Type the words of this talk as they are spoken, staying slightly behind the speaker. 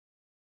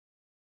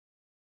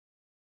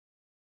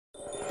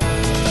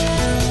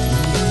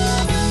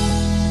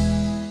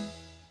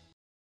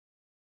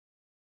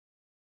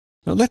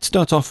Now let's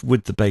start off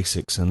with the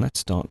basics, and let's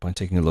start by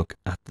taking a look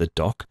at the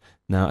dock.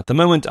 Now at the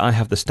moment I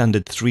have the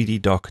standard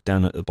 3D dock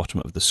down at the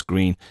bottom of the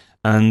screen,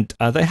 and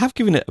they have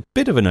given it a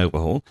bit of an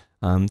overhaul.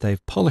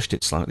 They've polished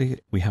it slightly.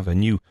 We have a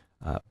new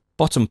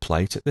bottom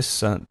plate. This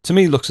to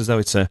me looks as though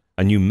it's a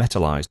new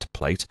metallized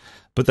plate,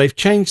 but they've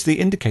changed the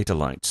indicator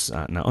lights.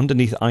 Now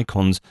underneath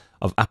icons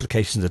of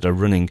applications that are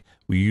running,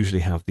 we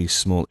usually have these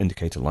small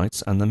indicator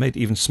lights, and they're made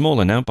even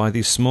smaller now by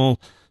these small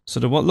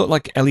sort of what look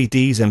like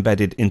LEDs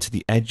embedded into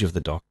the edge of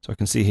the dock. So I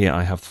can see here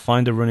I have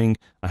Finder running,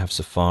 I have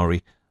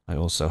Safari, I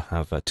also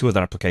have two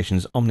other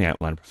applications, Omni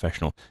Outline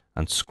Professional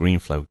and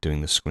ScreenFlow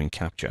doing the screen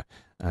capture.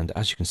 And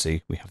as you can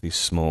see, we have these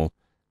small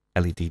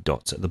LED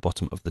dots at the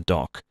bottom of the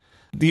dock.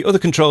 The other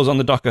controls on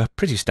the dock are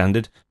pretty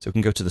standard, so we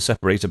can go to the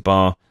separator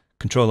bar,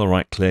 control or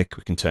right click,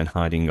 we can turn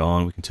hiding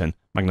on, we can turn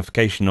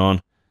magnification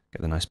on,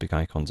 get the nice big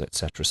icons,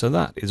 etc. So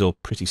that is all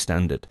pretty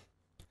standard.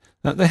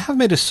 Now, they have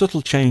made a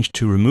subtle change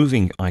to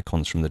removing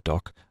icons from the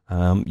dock.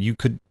 You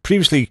could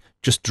previously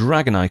just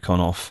drag an icon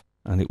off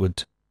and it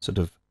would sort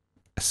of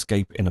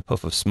escape in a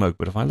puff of smoke,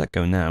 but if I let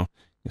go now,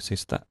 you'll see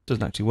that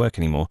doesn't actually work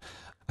anymore.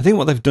 I think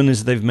what they've done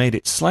is they've made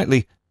it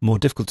slightly more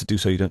difficult to do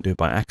so you don't do it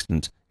by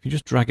accident. If you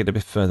just drag it a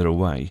bit further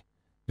away,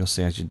 you'll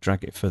see as you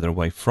drag it further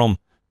away from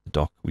the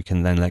dock, we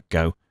can then let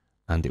go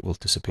and it will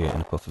disappear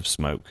in a puff of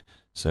smoke.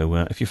 So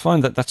if you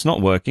find that that's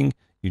not working,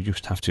 you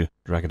just have to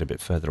drag it a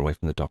bit further away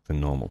from the dock than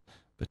normal.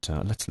 But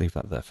let's leave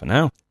that there for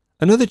now.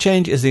 Another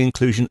change is the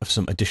inclusion of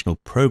some additional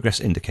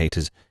progress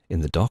indicators in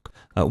the dock,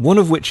 one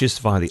of which is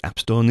via the App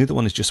Store, and the other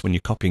one is just when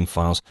you're copying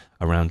files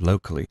around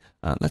locally.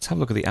 Let's have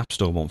a look at the App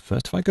Store one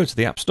first. If I go to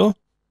the App Store,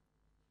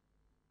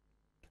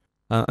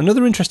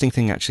 another interesting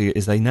thing actually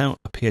is they now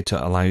appear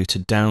to allow you to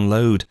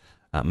download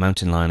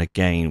Mountain Lion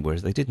again,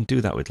 whereas they didn't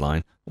do that with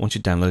Line. Once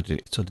you downloaded it,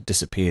 it sort of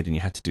disappeared and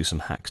you had to do some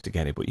hacks to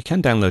get it, but you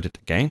can download it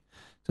again.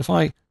 So if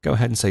I go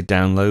ahead and say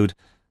download,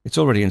 it's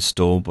already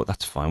installed, but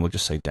that's fine. We'll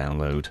just say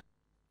download.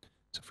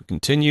 So if we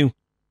continue,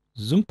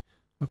 zoom.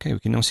 Okay, we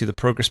can now see the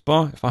progress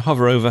bar. If I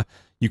hover over,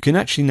 you can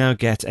actually now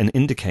get an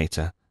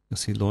indicator. You'll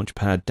see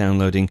Launchpad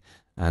downloading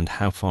and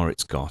how far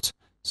it's got.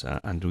 So,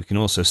 and we can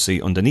also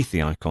see underneath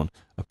the icon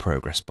a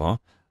progress bar.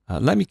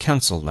 Let me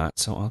cancel that.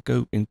 So I'll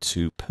go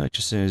into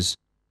purchases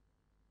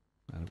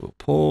and we'll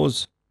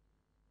pause.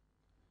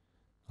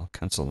 I'll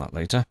cancel that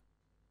later.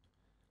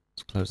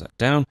 Let's close that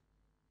down.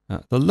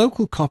 The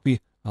local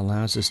copy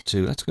allows us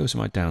to, let's go to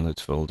my downloads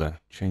folder,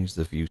 change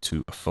the view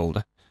to a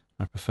folder.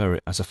 I prefer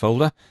it as a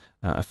folder.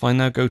 If I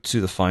now go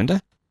to the Finder,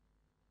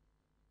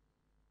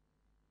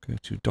 go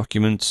to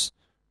Documents,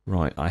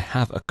 right, I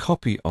have a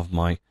copy of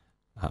my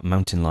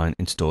Mountain Lion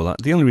installer.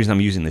 The only reason I'm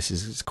using this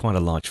is it's quite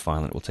a large file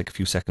and it will take a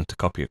few seconds to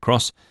copy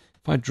across.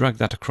 If I drag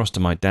that across to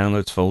my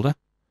Downloads folder,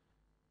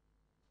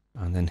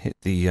 and then hit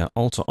the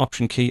Alt or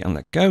Option key and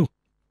let go,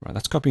 right,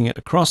 that's copying it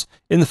across.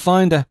 In the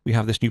Finder, we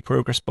have this new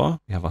progress bar.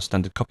 We have our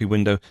standard copy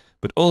window,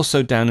 but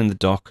also down in the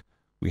dock,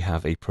 we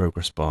have a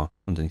progress bar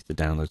underneath the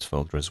Downloads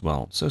folder as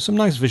well. So some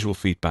nice visual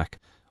feedback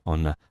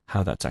on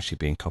how that's actually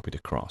being copied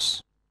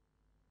across.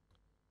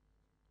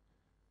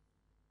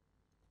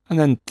 And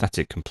then that's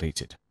it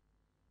completed.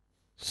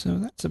 So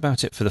that's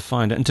about it for the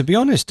Finder. And to be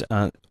honest,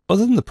 other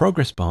than the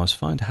progress bars,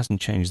 Finder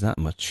hasn't changed that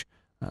much.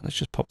 Let's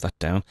just pop that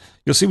down.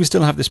 You'll see we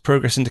still have this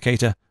progress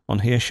indicator on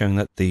here showing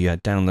that the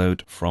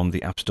download from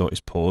the App Store is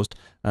paused.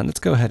 And let's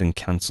go ahead and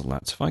cancel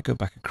that. So if I go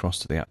back across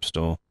to the App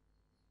Store,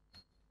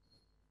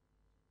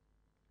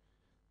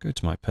 go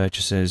to my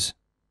purchases.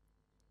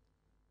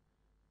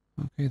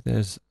 Okay,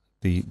 there's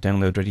the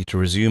download ready to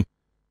resume.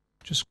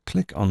 Just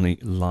click on the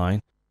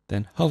line,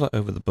 then hover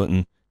over the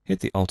button,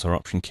 hit the Alt or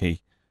Option key.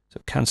 So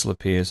cancel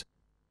appears,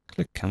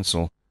 click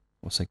cancel,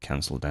 or say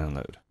cancel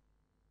download.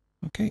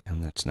 Okay,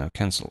 and that's now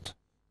cancelled.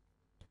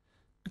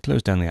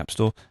 Close down the App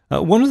Store.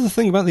 One other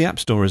thing about the App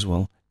Store as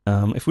well,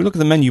 if we look at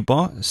the menu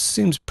bar, it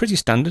seems pretty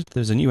standard.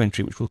 There's a new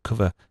entry which we'll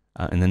cover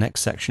in the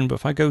next section, but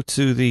if I go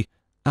to the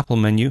Apple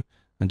menu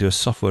and do a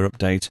software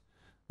update,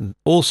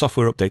 all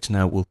software updates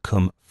now will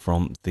come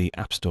from the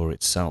App Store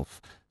itself.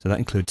 So that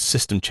includes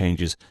system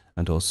changes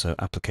and also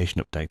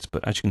application updates,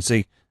 but as you can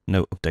see,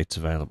 no updates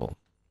available.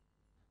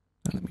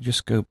 Now let me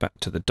just go back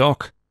to the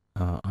dock.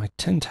 I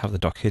tend to have the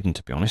dock hidden,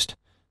 to be honest.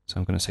 So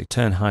I'm going to say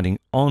turn hiding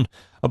on.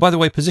 Oh, by the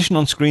way, position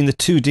on screen, the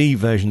 2D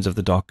versions of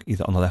the dock,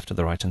 either on the left or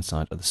the right hand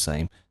side, are the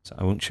same. So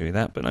I won't show you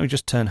that, but let me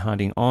just turn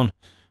hiding on,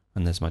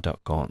 and there's my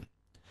dock gone.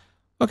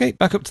 Okay,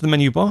 back up to the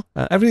menu bar.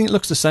 Everything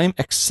looks the same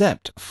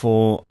except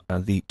for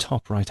the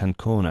top right hand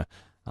corner.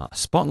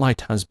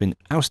 Spotlight has been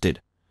ousted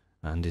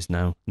and is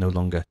now no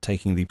longer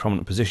taking the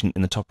prominent position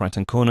in the top right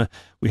hand corner.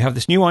 We have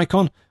this new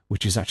icon,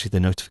 which is actually the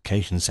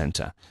notification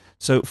center.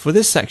 So for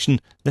this section,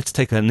 let's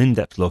take an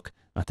in-depth look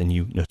at the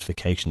new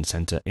notification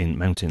center in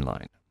Mountain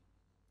Lion.